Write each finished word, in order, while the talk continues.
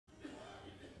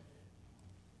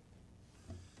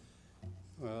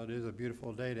Well, it is a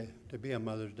beautiful day to be a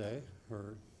Mother's Day,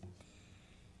 or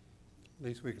at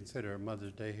least we consider it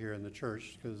Mother's Day here in the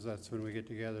church, because that's when we get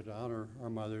together to honor our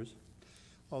mothers.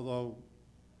 Although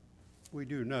we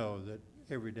do know that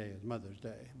every day is Mother's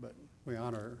Day, but we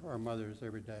honor our mothers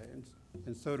every day,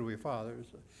 and so do we fathers.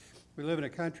 We live in a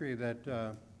country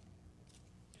that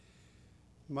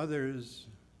mothers,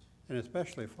 and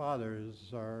especially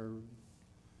fathers, are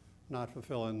not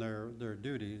fulfilling their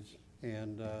duties.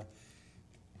 And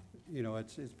you know,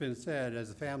 it's been said, as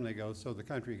the family goes, so the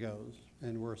country goes,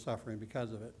 and we're suffering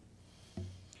because of it.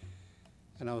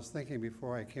 And I was thinking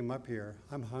before I came up here,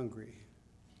 I'm hungry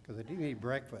because I didn't eat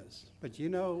breakfast. But you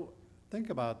know, think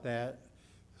about that.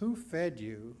 Who fed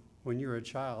you when you were a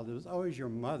child? It was always your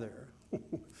mother.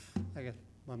 I guess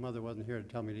my mother wasn't here to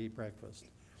tell me to eat breakfast,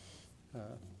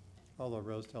 although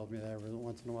Rose tells me that every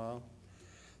once in a while.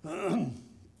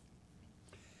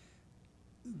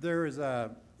 There is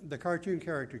the cartoon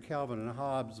character Calvin and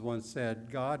Hobbes once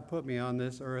said, "God put me on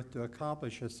this earth to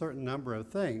accomplish a certain number of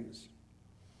things.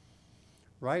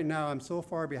 Right now, I'm so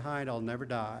far behind, I'll never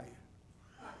die."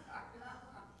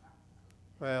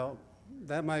 Well,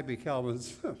 that might be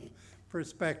Calvin's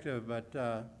perspective, but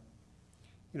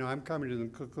you know, I'm coming to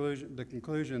the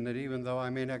conclusion that even though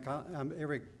I may not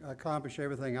accomplish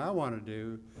everything I want to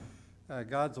do,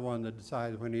 God's the one that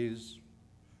decides when He's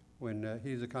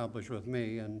accomplished with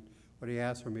me and what He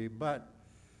asks for me. But,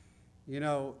 you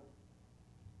know,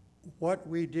 what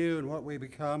we do and what we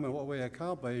become and what we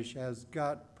accomplish has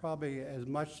got probably as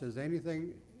much as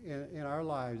anything in our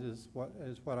lives is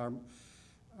what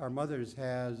our mothers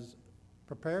has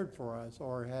prepared for us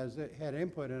or has had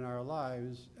input in our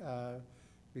lives,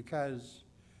 because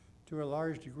to a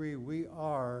large degree we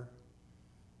are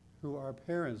who our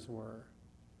parents were,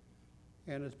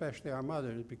 and especially our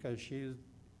mothers, because she's,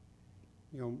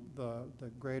 you know, the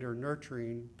greater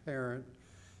nurturing parent.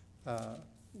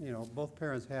 You know, both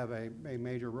parents have a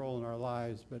major role in our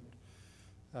lives, but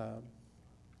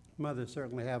mothers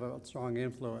certainly have a strong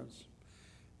influence.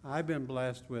 I've been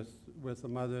blessed with a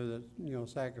mother that, you know,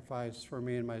 sacrificed for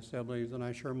me and my siblings, and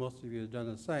I'm sure most of you have done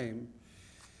the same.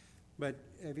 But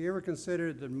have you ever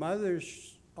considered that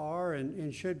mothers are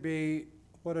and should be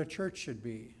what a church should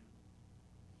be?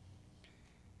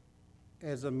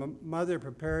 As a mother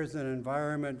prepares an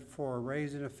environment for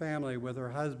raising a family with her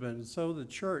husband, so the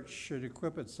church should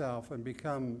equip itself and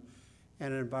become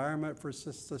an environment for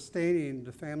sustaining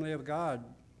the family of God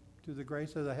through the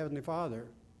grace of the Heavenly Father.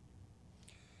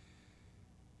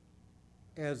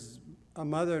 As a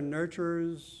mother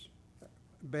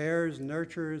bears,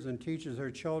 nurtures, and teaches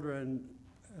her children,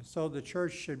 so the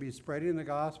church should be spreading the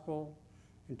gospel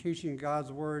and teaching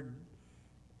God's word,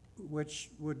 which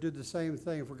would do the same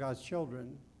thing for God's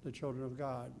children, the children of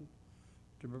God,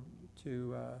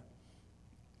 to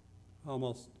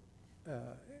almost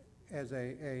as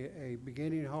a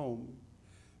beginning home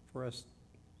for us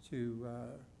to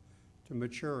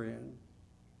mature in.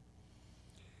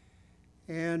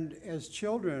 And as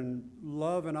children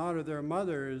love and honor their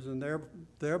mothers and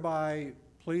thereby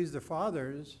please their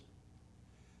fathers,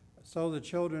 so the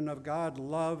children of God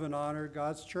love and honor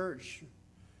God's church,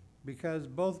 because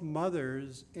both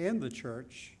mothers and the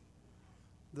church,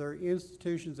 they're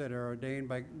institutions that are ordained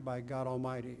by God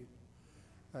Almighty.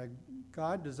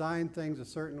 God designed things a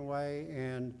certain way,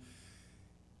 and,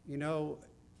 you know,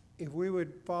 if we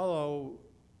would follow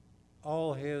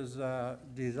all His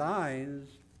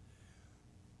designs,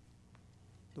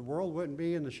 the world wouldn't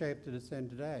be in the shape that it's in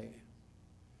today.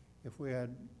 If we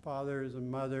had fathers and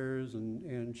mothers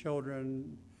and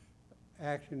children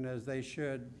acting as they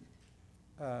should,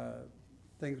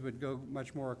 things would go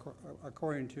much more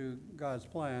according to God's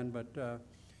plan, but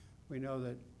we know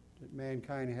that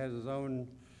mankind has his own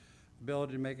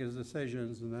ability to make his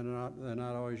decisions, and they're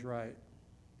not always right.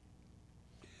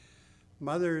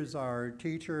 Mothers are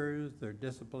teachers, they're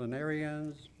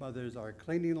disciplinarians. Mothers are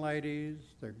cleaning ladies,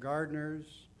 they're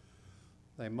gardeners,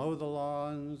 they mow the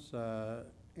lawns,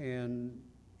 and,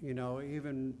 you know,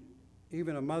 even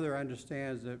a mother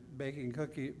understands that baking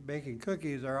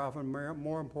cookies are often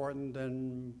more important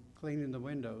than cleaning the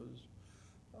windows.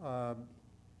 You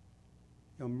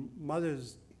know,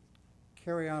 mothers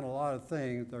carry on a lot of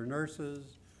things. They're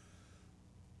nurses,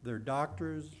 they're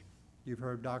doctors. You've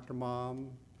heard Dr.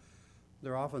 Mom.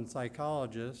 They're often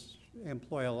psychologists,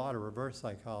 employ a lot of reverse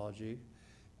psychology.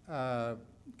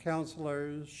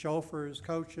 Counselors, chauffeurs,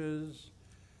 coaches,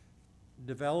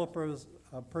 developers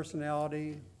of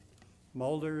personality,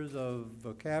 molders of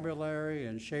vocabulary,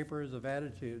 and shapers of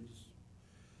attitudes.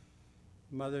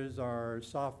 Mothers are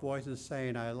soft voices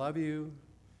saying, "I love you,"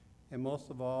 and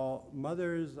most of all,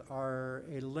 mothers are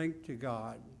a link to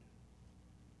God.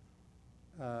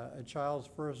 a child's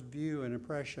first view and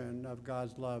impression of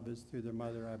God's love is through their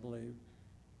mother, I believe.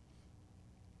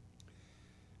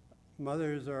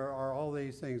 Mothers are all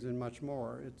these things and much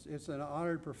more. It's an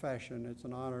honored profession. It's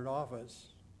an honored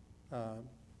office.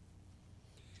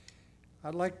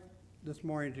 I'd like this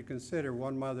morning to consider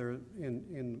one mother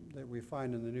that we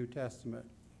find in the New Testament,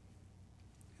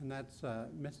 and that's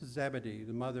Mrs. Zebedee,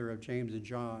 the mother of James and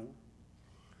John.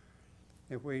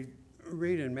 If we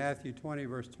read in Matthew 20,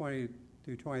 verse 20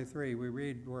 through 23, we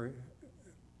read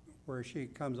where she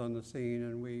comes on the scene,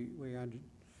 and we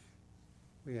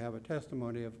have a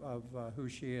testimony of who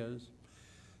she is.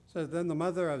 So then the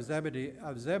mother of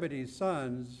Zebedee's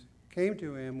sons came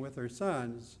to him with her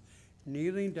sons,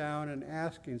 kneeling down and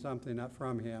asking something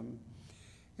from him.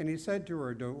 And he said to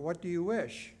her, "What do you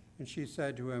wish?" And she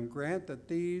said to him, "Grant that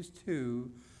these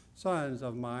 2 sons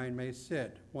of mine may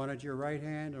sit, one at your right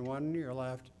hand and one at your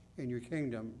left, in your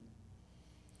kingdom."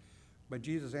 But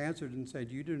Jesus answered and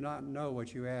said, "You do not know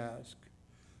what you ask.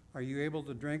 Are you able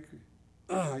to drink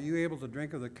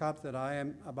of the cup that I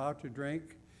am about to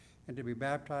drink, and to be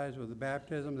baptized with the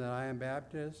baptism that I am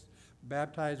baptized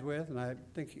with?" And I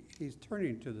think he's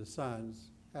turning to the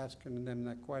sons, asking them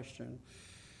that question.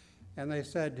 And they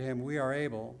said to him, "We are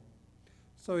able."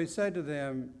 So he said to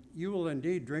them, "You will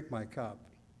indeed drink my cup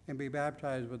and be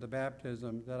baptized with the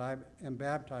baptism that I am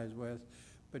baptized with,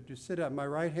 but to sit at my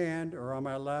right hand or on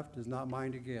my left is not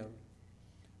mine to give,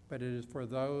 but it is for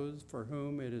those for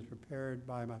whom it is prepared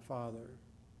by my Father."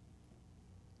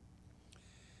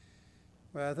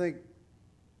 Well, I think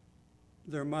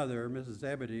their mother, Mrs.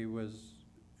 Zebedee, was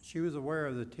aware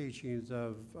of the teachings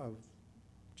of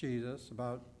Jesus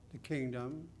about the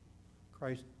kingdom.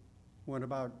 Christ went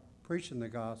about preaching the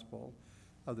gospel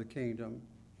of the kingdom,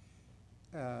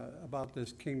 about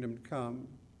this kingdom to come.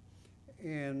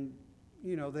 And,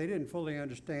 they didn't fully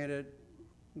understand it.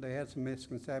 They had some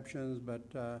misconceptions,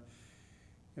 but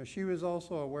she was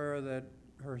also aware that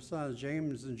her sons,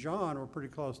 James and John, were pretty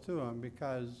close to him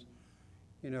because,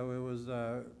 it was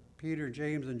Peter,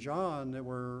 James, and John that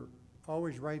were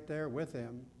always right there with him.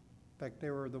 In fact, they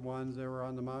were the ones that were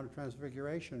on the Mount of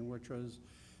Transfiguration, which was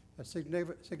a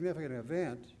significant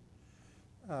event.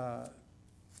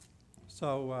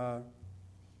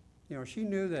 She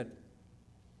knew that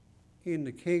in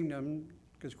the kingdom,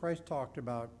 because Christ talked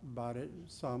about it,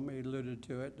 he alluded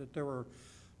to it, that there were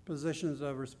positions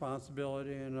of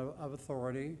responsibility and of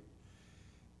authority.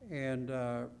 And,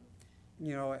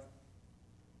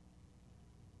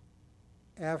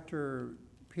 after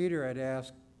Peter had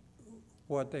asked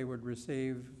what they would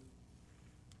receive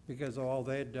because of all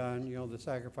they had done, the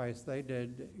sacrifice they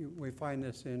did, we find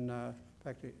this in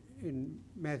fact, in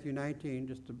Matthew 19,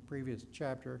 just the previous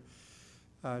chapter,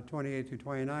 28 through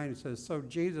 29, it says, "So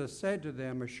Jesus said to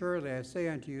them, Assuredly I say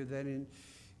unto you that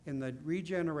in the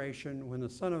regeneration, when the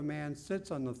Son of Man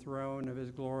sits on the throne of his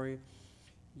glory,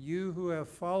 you who have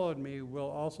followed me will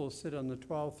also sit on the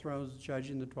 12 thrones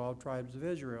judging the 12 tribes of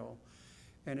Israel.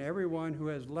 And everyone who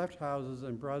has left houses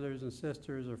and brothers and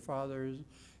sisters or fathers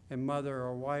and mother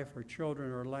or wife or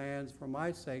children or lands for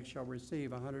my sake shall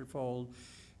receive 100-fold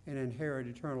and inherit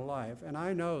eternal life." And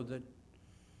I know that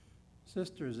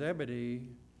Sister Zebedee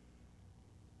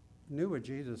knew what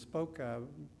Jesus spoke of,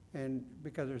 and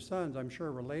because her sons, I'm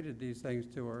sure, related these things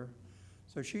to her.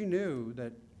 So she knew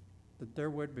that there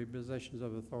would be positions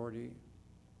of authority.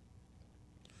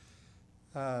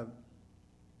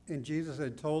 And Jesus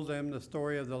had told them the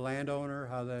story of the landowner,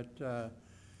 how that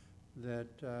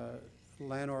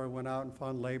landowner went out and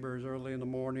found laborers early in the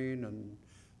morning, and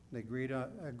they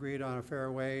agreed on a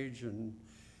fair wage, and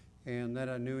then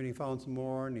at noon he found some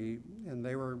more, and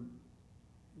they were,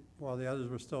 while the others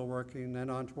were still working. Then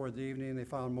on toward the evening they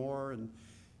found more, and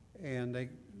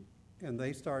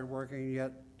they started working.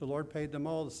 Yet the Lord paid them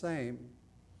all the same,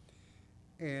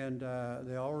 and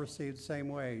they all received the same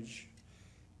wage.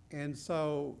 And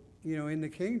so, in the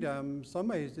kingdom,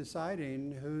 somebody's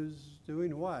deciding who's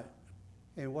doing what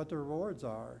and what the rewards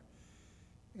are.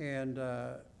 And,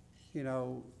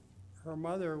 her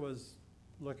mother was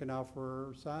looking out for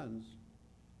her sons.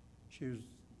 She was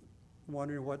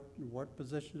wondering what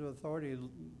positions of authority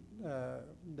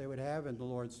they would have in the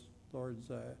Lord's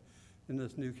in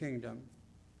this new kingdom.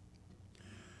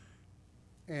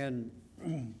 And,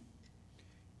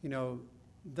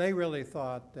 they really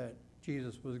thought that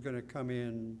Jesus was going to come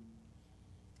in,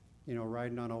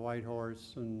 riding on a white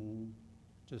horse and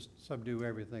just subdue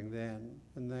everything then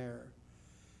and there.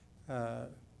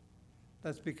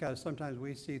 That's because sometimes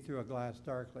we see through a glass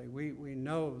darkly. We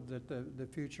know that the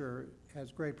future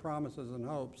has great promises and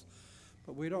hopes,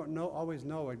 but we don't always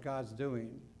know what God's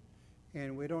doing,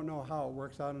 and we don't know how it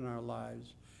works out in our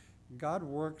lives. God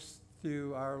works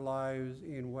through our lives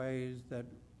in ways that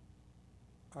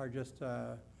are just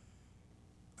are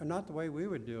not the way we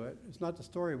would do it. It's not the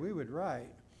story we would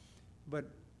write. But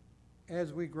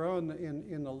as we grow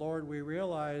in the Lord, we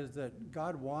realize that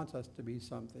God wants us to be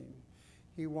something.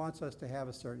 He wants us to have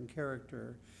a certain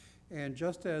character. And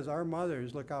just as our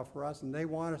mothers look out for us and they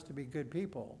want us to be good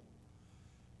people,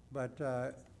 but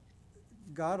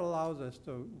God allows us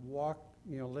to walk,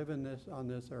 live on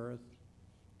this earth,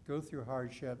 go through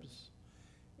hardships.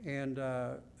 And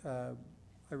I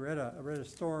read a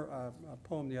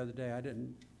poem the other day. I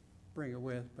didn't bring it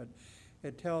with, but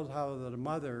it tells how that a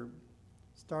mother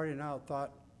starting out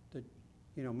thought that,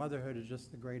 motherhood is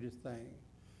just the greatest thing.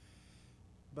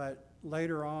 But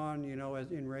later on,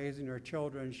 as in raising her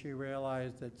children, she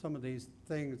realized that some of these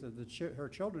things that her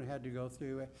children had to go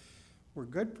through were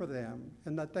good for them,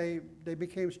 and that they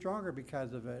became stronger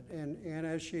because of it. And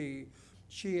as she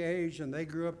aged and they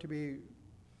grew up to be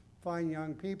fine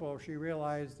young people, she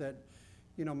realized that,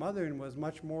 mothering was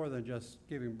much more than just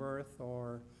giving birth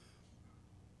or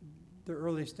the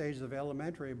early stages of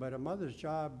elementary, but a mother's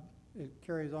job, it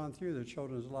carries on through their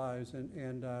children's lives,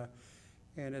 and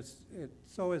it's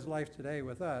so is life today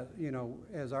with us.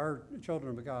 As our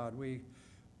children of God, we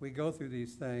go through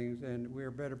these things, and we're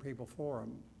better people for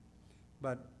them.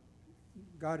 But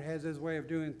God has His way of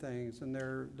doing things, and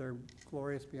they're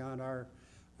glorious beyond our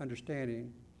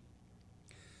understanding.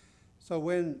 So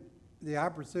when the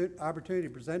opportunity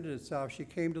presented itself, she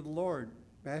came to the Lord.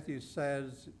 Matthew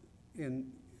says,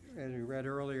 as we read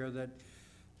earlier, that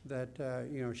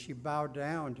she bowed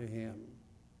down to Him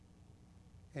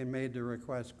and made the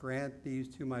request, "Grant these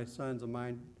two my sons of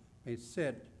mine may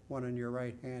sit, one on your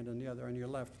right hand and the other on your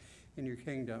left, in your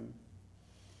kingdom."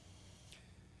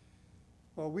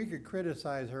 Well, we could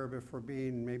criticize her for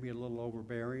being maybe a little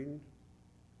overbearing,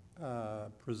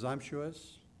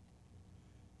 presumptuous.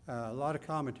 A lot of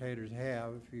commentators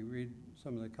have, if you read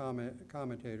some of the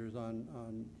commentators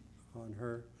on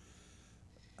her.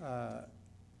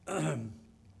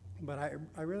 But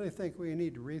I really think we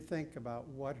need to rethink about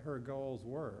what her goals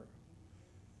were,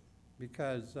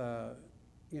 because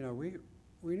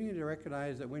we need to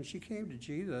recognize that when she came to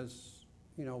Jesus,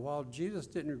 while Jesus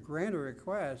didn't grant her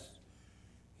request,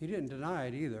 He didn't deny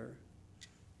it either.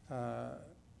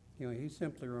 He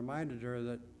simply reminded her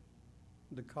that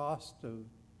the cost of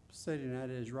sitting at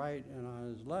His right and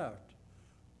on His left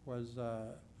was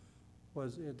a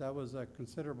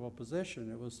considerable position.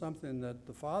 It was something that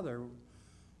the Father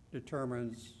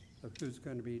determines of who's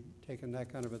going to be taking that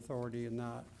kind of authority and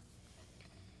not.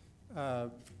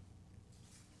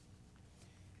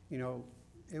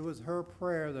 It was her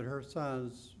prayer that her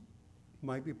sons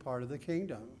might be part of the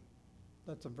kingdom.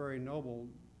 That's a very noble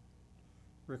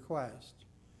request.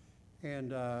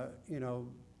 And,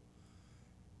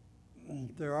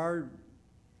 there are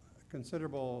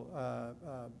considerable,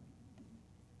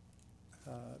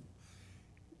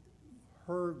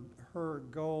 her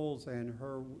goals and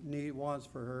her wants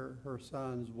for her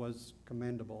sons was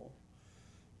commendable.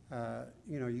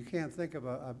 You can't think of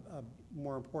a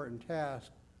more important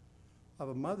task of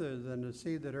a mother than to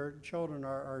see that her children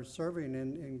are serving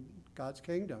in God's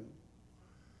kingdom.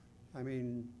 I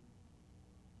mean,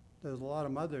 there's a lot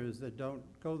of mothers that don't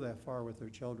go that far with their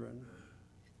children.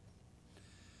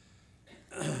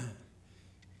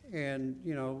 And,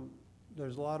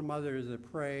 there's a lot of mothers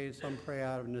that pray. Some pray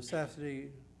out of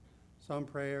necessity. Some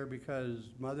pray because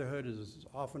motherhood is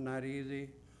often not easy.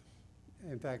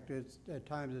 In fact, at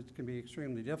times it can be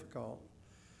extremely difficult.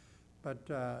 But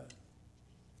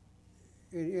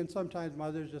and sometimes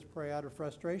mothers just pray out of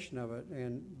frustration of it.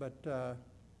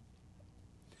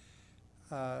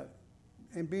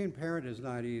 And being a parent is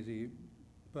not easy,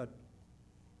 but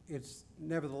it's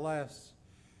nevertheless,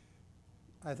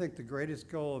 I think the greatest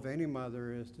goal of any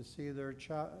mother is to see their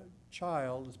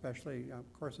child, especially,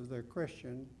 of course, if they're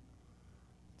Christian,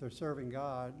 if they're serving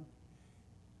God,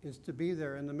 is to be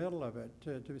there in the middle of it,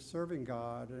 to be serving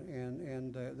God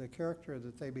and the character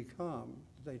that they become,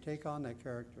 they take on that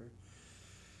character.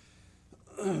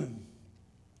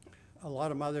 A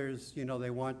lot of mothers, they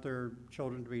want their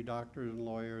children to be doctors and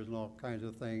lawyers and all kinds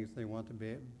of things. They want to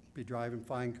be driving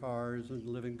fine cars and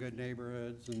live in good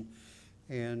neighborhoods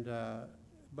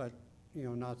but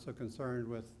not so concerned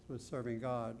with serving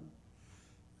God.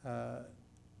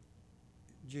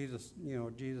 Jesus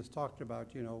talked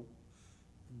about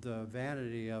the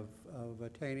vanity of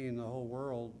attaining the whole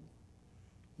world,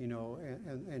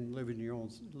 and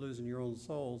losing your own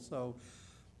soul. So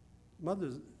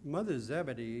Mother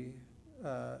Zebedee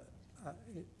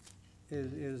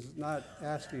is not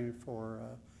asking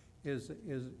for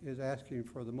is asking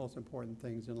for the most important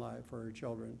things in life for her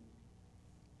children.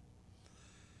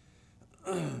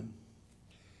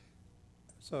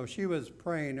 So she was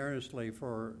praying earnestly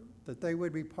for that they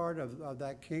would be part of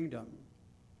that kingdom.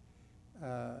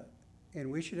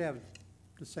 And we should have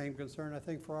the same concern, I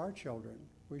think, for our children.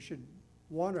 We should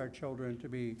want our children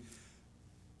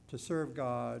to serve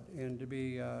God and to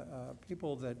be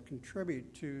people that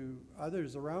contribute to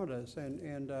others around us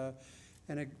and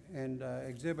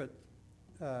exhibit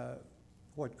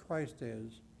what Christ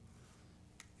is.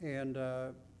 And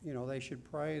they should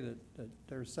pray that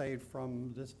they're saved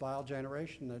from this vile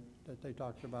generation that they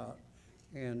talked about.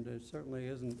 And it certainly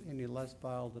isn't any less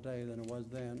vile today than it was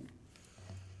then.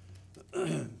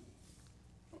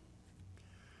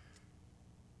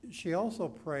 She also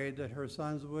prayed that her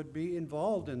sons would be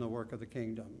involved in the work of the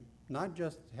kingdom, not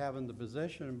just having the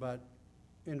position, but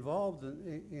involved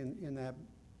in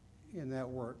that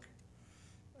work.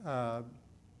 That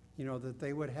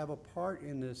they would have a part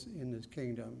in this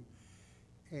kingdom,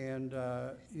 and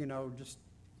just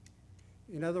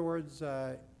in other words,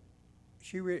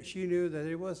 she knew that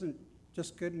it wasn't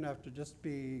just good enough to just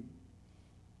be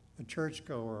a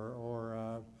churchgoer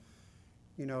or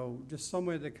just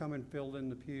somebody that come and filled in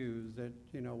the pews that,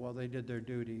 they did their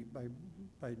duty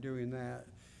by doing that.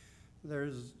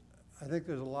 I think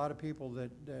there's a lot of people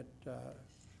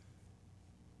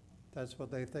that's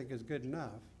what they think is good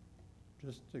enough.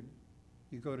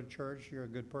 You go to church, you're a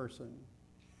good person.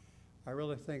 I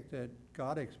really think that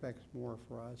God expects more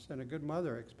for us, and a good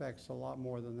mother expects a lot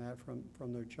more than that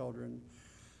from their children.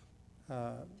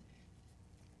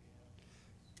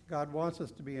 God wants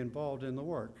us to be involved in the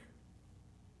work.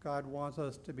 God wants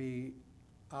us to be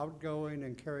outgoing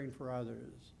and caring for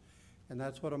others. And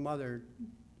that's what a mother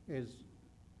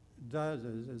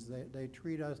does they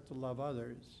treat us to love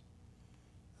others.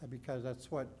 Because that's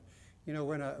what, when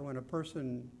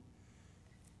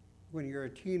you're a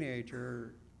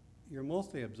teenager, you're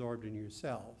mostly absorbed in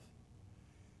yourself.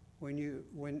 When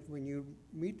you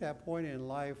meet that point in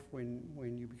life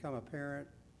when you become a parent,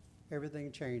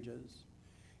 everything changes.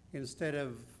 Instead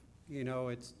of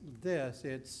it's this,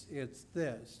 it's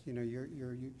this.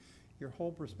 Your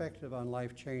whole perspective on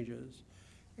life changes.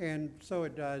 And so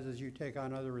it does as you take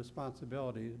on other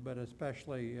responsibilities, but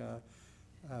especially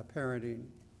parenting.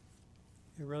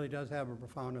 It really does have a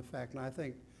profound effect. And I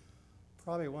think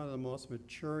probably one of the most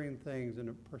maturing things in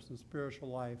a person's spiritual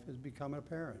life is becoming a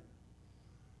parent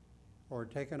or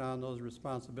taking on those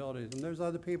responsibilities. And there's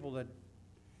other people that,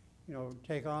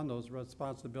 take on those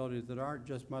responsibilities that aren't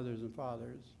just mothers and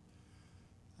fathers.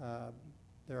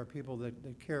 There are people that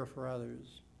care for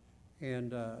others,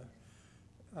 and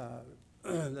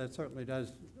that certainly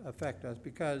does affect us,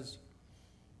 because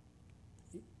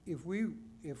if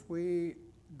we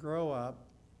grow up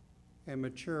and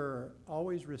mature,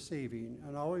 always receiving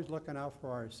and always looking out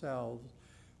for ourselves,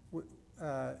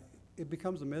 it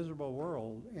becomes a miserable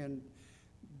world. And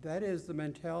that is the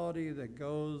mentality that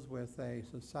goes with a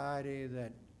society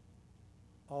that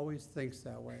always thinks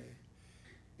that way.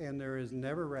 And there is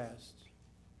never rest.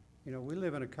 We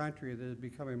live in a country that is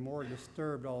becoming more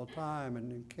disturbed all the time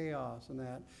and in chaos and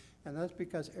that. And that's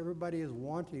because everybody is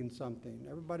wanting something.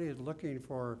 Everybody is looking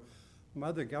for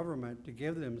mother government to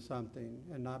give them something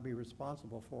and not be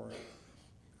responsible for it.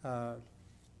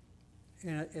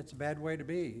 And it's a bad way to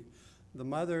be. The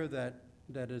mother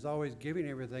that is always giving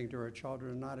everything to her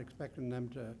children and not expecting them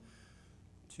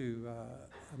to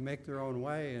make their own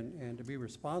way and to be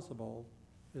responsible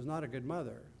is not a good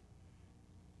mother.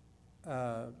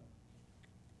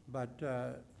 But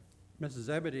Mrs.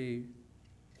 Zebedee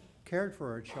cared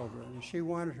for her children. She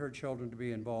wanted her children to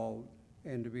be involved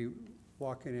and to be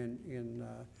walking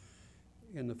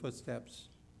in the footsteps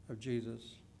of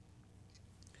Jesus.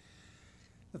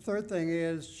 The third thing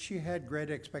is she had great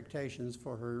expectations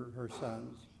for her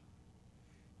sons.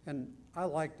 And I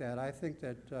like that. I think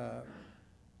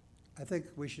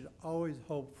we should always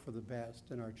hope for the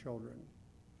best in our children.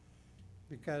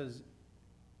 Because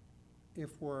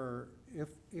if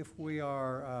we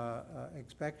are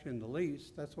expecting the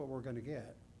least, that's what we're going to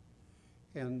get.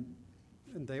 And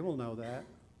they will know that.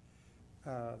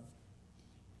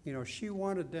 She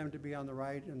wanted them to be on the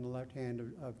right and the left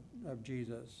hand of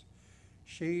Jesus.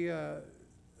 She,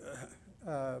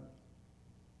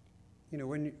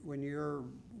 when you're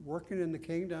working in the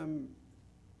kingdom,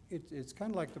 it's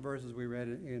kind of like the verses we read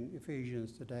in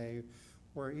Ephesians today,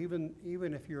 where even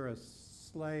if you're a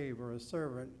slave or a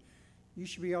servant, you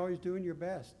should be always doing your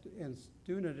best and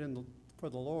doing it for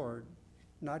the Lord,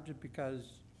 not just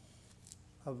because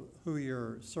of who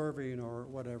you're serving or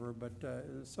whatever, but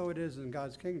so it is in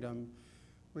God's kingdom.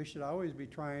 We should always be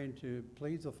trying to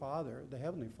please the Father, the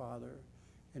Heavenly Father,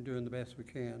 and doing the best we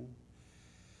can.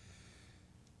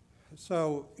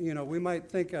 So, you know, we might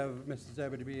think of Mrs.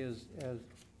 Zebedee as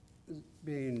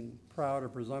being proud or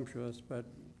presumptuous, but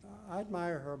I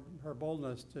admire her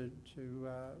boldness to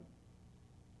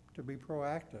be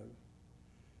proactive.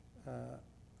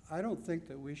 I don't think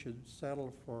that we should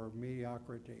settle for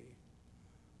mediocrity.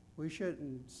 We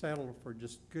shouldn't settle for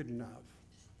just good enough.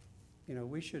 You know,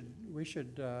 we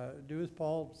should do as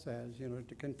Paul says, you know,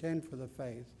 to contend for the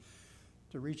faith,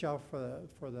 to reach out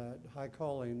for that high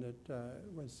calling that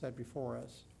was set before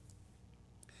us.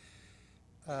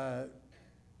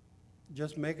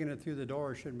 Just making it through the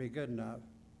door shouldn't be good enough.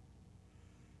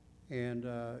 And,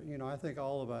 you know, I think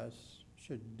all of us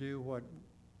should do what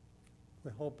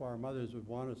we hope our mothers would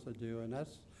want us to do, and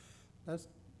that's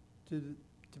to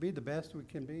be the best we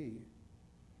can be.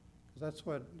 Because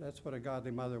that's what a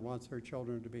godly mother wants her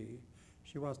children to be.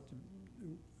 She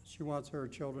wants her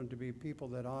children to be people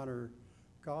that honor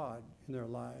God in their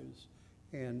lives,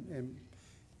 and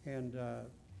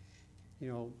you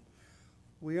know,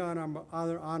 we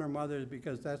honor mothers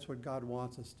because that's what God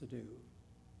wants us to do.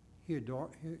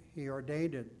 He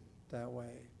ordained it that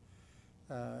way.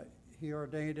 He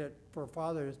ordained it for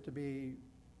fathers to be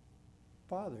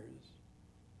fathers,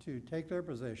 to take their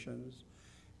positions,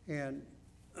 and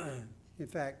in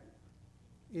fact,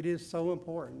 it is so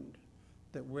important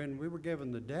that when we were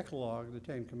given the Decalogue, the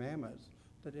Ten Commandments,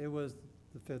 that it was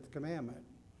the fifth commandment,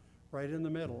 right in the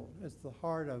middle. It's the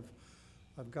heart of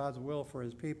God's will for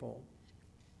his people.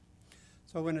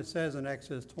 So when it says in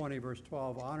Exodus 20, verse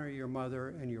 12, honor your mother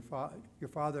and your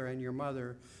father and your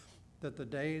mother, that the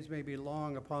days may be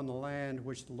long upon the land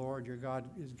which the Lord your God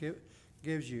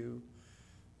gives you.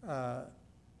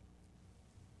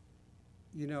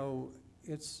 You know,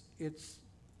 it's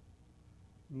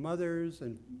mothers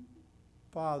and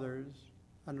fathers.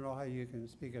 I don't know how you can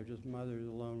speak of just mothers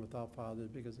alone without fathers,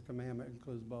 because the commandment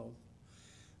includes both.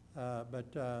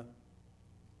 But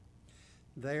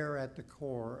they are at the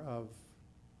core of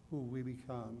who we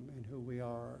become and who we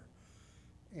are.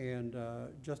 And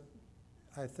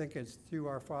I think it's through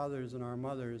our fathers and our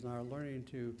mothers and our learning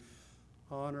to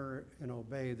honor and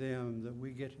obey them that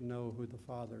we get to know who the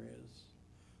Father is,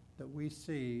 that we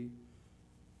see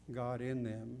God in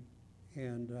them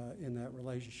and in that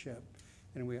relationship,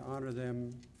 and we honor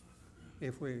them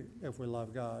if we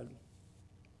love God.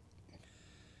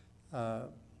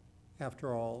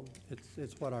 After all,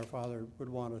 it's what our Father would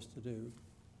want us to do.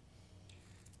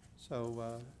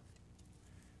 So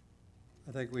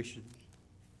I think we should,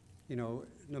 you know,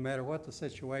 no matter what the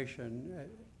situation,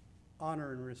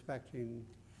 honor and respecting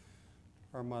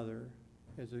our mother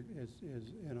is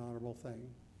an honorable thing.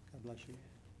 God bless you.